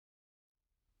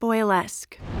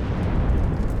Boylesque.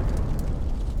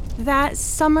 That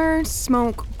summer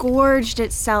smoke gorged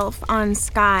itself on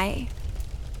sky.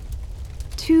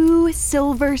 2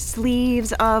 silver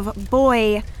sleeves of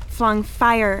boy flung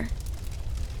fire.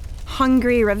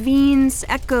 Hungry ravines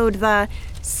echoed the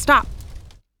stop.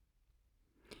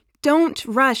 Don't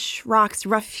rush rock's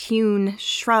rough-hewn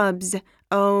shrubs,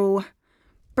 oh.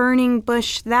 Burning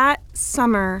bush that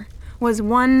summer was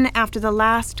one after the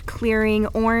last clearing,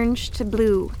 orange to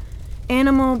blue.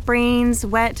 Animal brains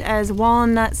wet as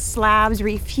walnut slabs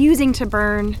refusing to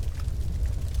burn.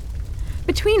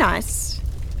 Between us,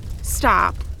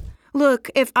 stop. Look,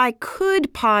 if I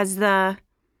could pause the...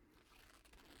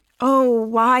 Oh,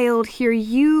 wild, here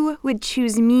you would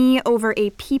choose me over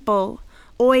a people.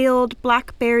 Oiled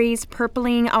blackberries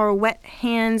purpling our wet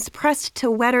hands pressed to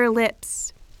wetter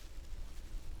lips.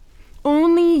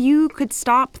 Only you could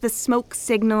stop the smoke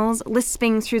signals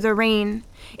lisping through the rain.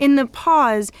 In the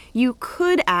pause, you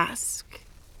could ask,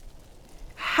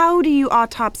 how do you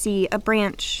autopsy a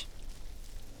branch?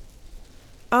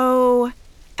 Oh,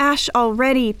 ash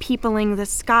already peopling the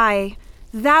sky.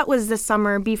 That was the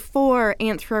summer before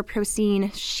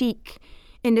Anthropocene chic.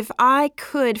 And if I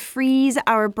could freeze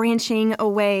our branching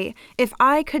away, if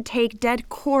I could take dead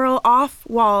coral off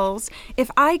walls, if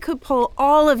I could pull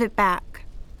all of it back,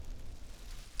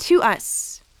 to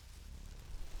us,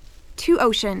 to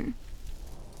ocean,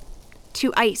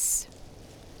 to ice.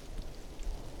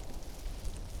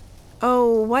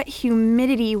 Oh, what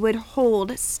humidity would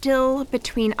hold still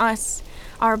between us,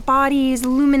 our bodies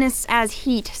luminous as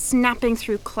heat snapping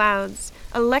through clouds,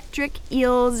 electric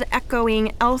eels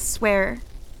echoing elsewhere.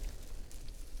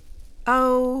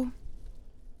 Oh,